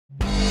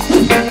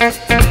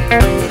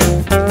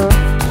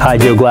Hi,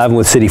 Joe Glavin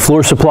with City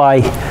Floor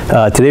Supply.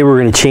 Today we're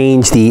going to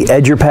change the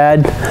edger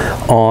pad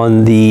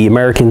on the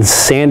American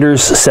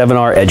Sanders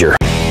 7R edger.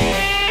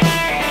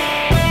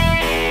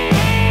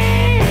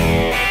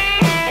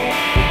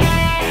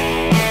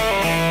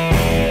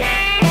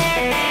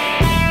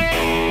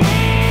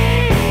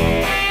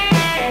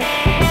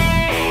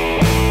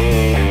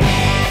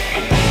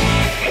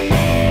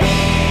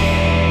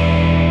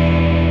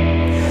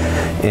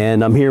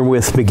 And I'm here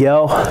with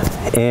Miguel,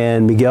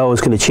 and Miguel is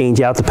going to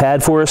change out the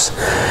pad for us,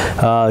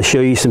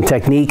 show you some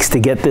techniques to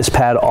get this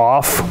pad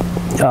off.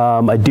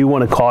 I do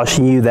want to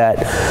caution you that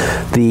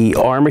the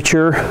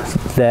armature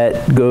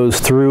that goes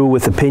through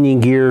with the pinion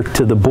gear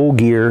to the bull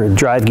gear,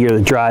 drive gear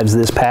that drives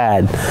this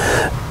pad,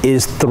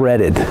 is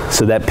threaded.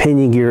 So that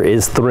pinion gear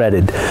is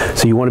threaded.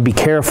 So you want to be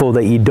careful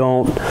that you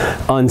don't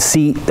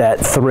unseat that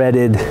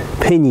threaded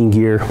pinion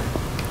gear,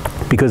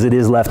 because it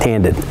is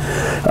left-handed,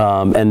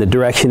 and the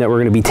direction that we're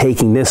going to be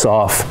taking this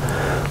off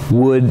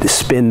would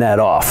spin that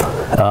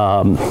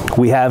off.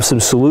 We have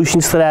some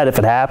solutions to that if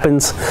it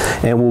happens,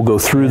 and we'll go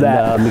through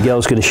that.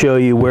 Miguel's going to show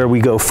you where we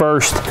go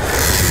first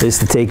is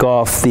to take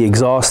off the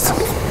exhaust.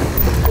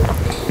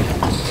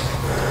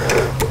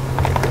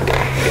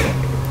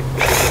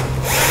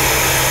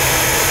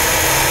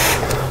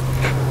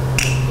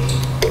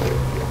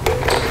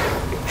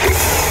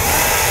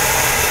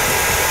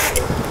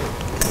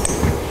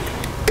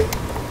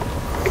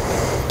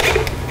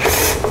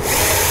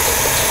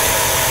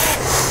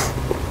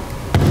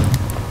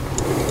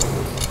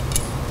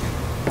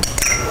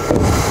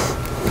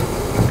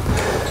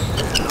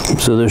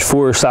 So there's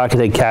 4 socket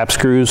head cap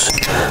screws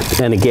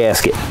and a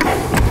gasket.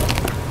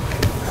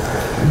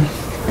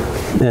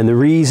 And the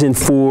reason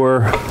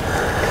for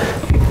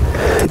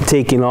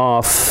taking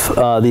off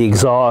the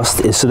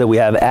exhaust is so that we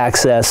have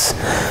access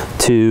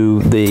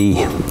to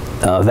the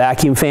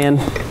vacuum fan.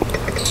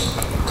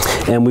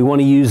 And we want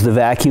to use the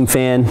vacuum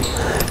fan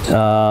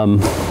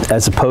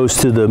as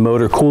opposed to the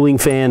motor cooling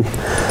fan,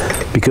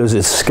 because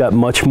it's got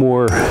much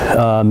more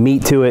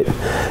meat to it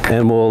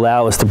and will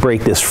allow us to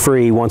break this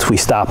free once we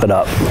stop it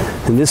up.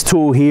 And this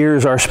tool here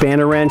is our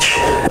spanner wrench.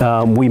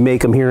 We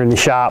make them here in the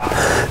shop.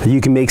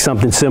 You can make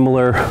something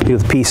similar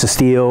with a piece of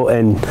steel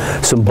and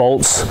some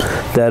bolts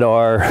that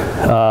are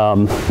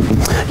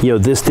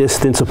this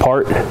distance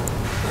apart,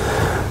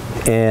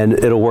 and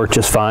it'll work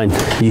just fine.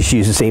 You just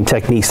use the same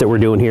techniques that we're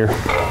doing here.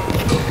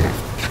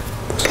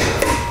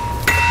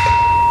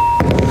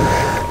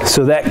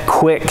 So that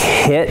quick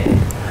hit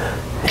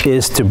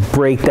is to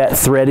break that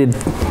threading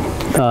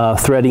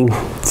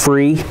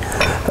free,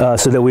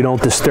 so that we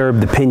don't disturb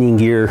the pinion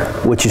gear,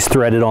 which is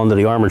threaded onto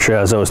the armature,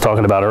 as I was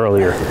talking about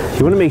earlier.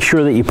 You want to make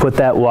sure that you put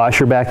that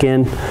washer back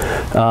in.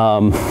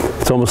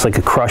 It's almost like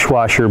a crush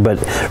washer,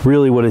 but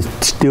really what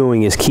it's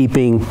doing is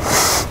keeping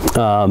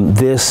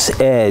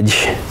this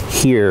edge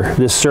here,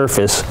 this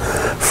surface,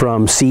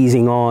 from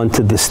seizing on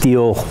to the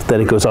steel that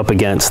it goes up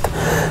against.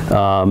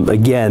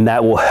 Again,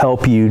 that will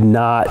help you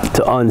not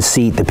to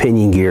unseat the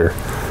pinion gear.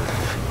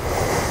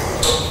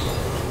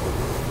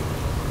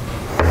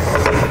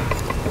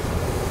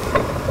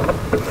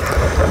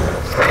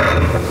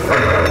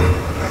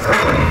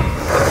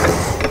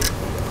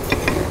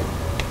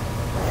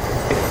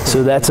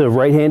 So that's a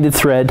right-handed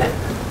thread,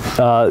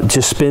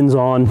 just spins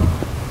on.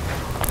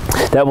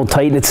 That will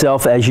tighten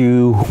itself as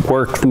you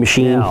work the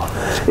machine. Now,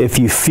 if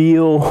you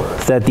feel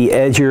that the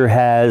edger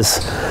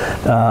has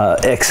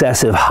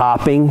excessive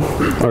hopping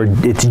or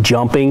it's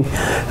jumping,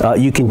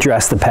 you can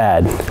dress the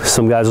pad.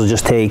 Some guys will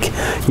just take,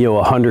 a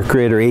 100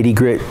 grit or 80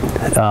 grit,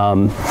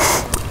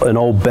 an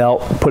old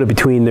belt, put it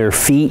between their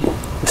feet,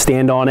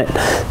 stand on it,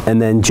 and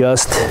then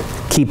just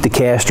keep the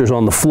casters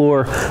on the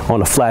floor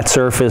on a flat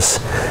surface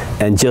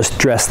and just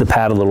dress the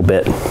pad a little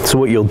bit. So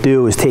what you'll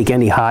do is take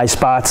any high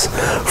spots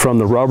from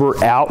the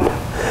rubber out,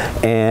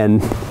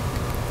 and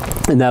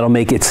that'll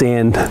make it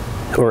sand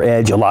or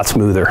edge a lot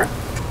smoother.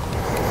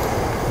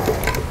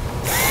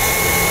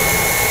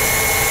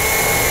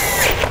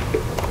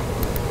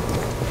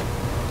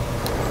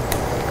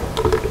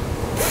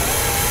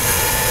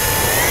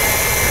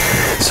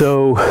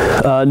 So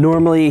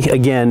normally,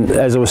 again,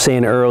 as I was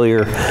saying earlier,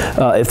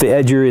 if the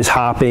edger is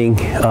hopping,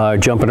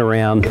 jumping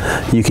around,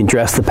 you can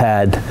dress the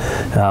pad.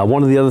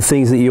 One of the other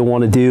things that you'll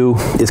want to do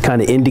is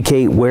kind of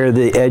indicate where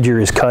the edger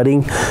is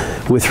cutting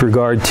with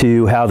regard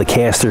to how the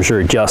casters are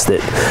adjusted.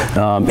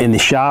 In the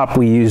shop,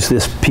 we use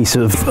this piece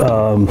of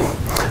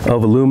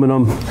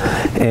aluminum,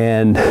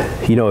 and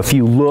if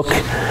you look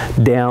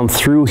down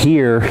through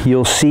here,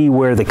 you'll see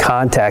where the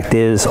contact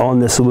is on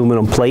this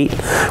aluminum plate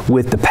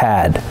with the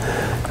pad.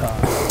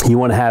 You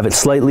want to have it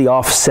slightly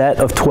offset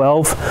of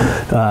 12,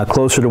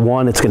 closer to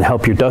 1. It's going to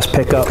help your dust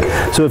pickup.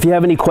 So if you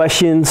have any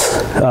questions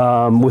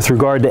with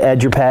regard to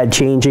edger pad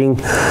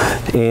changing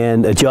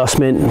and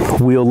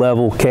adjustment, wheel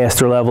level,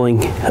 caster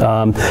leveling, you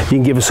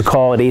can give us a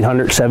call at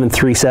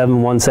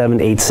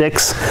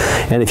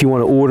 800-737-1786. And if you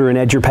want to order an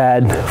edger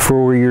pad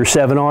for your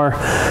 7R,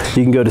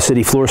 you can go to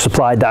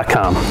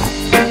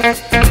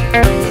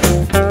cityfloorsupply.com.